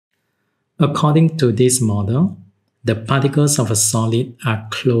According to this model, the particles of a solid are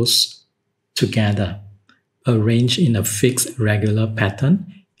close together, arranged in a fixed regular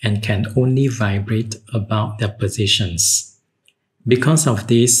pattern, and can only vibrate about their positions. Because of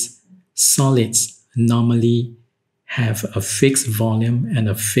this, solids normally have a fixed volume and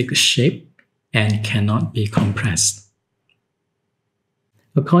a fixed shape and cannot be compressed.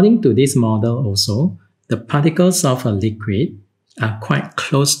 According to this model also, the particles of a liquid are quite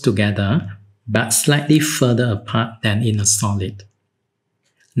close together but slightly further apart than in a solid,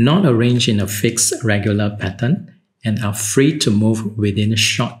 not arranged in a fixed regular pattern, and are free to move within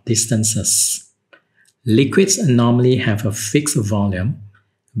short distances. Liquids normally have a fixed volume,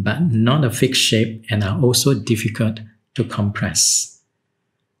 but not a fixed shape, and are also difficult to compress.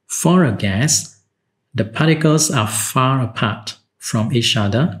 For a gas, the particles are far apart from each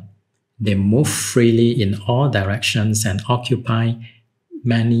other. They move freely in all directions and occupy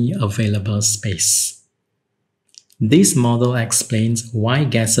many available space. This model explains why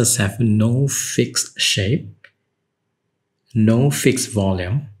gases have no fixed shape, no fixed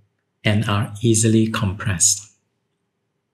volume, and are easily compressed.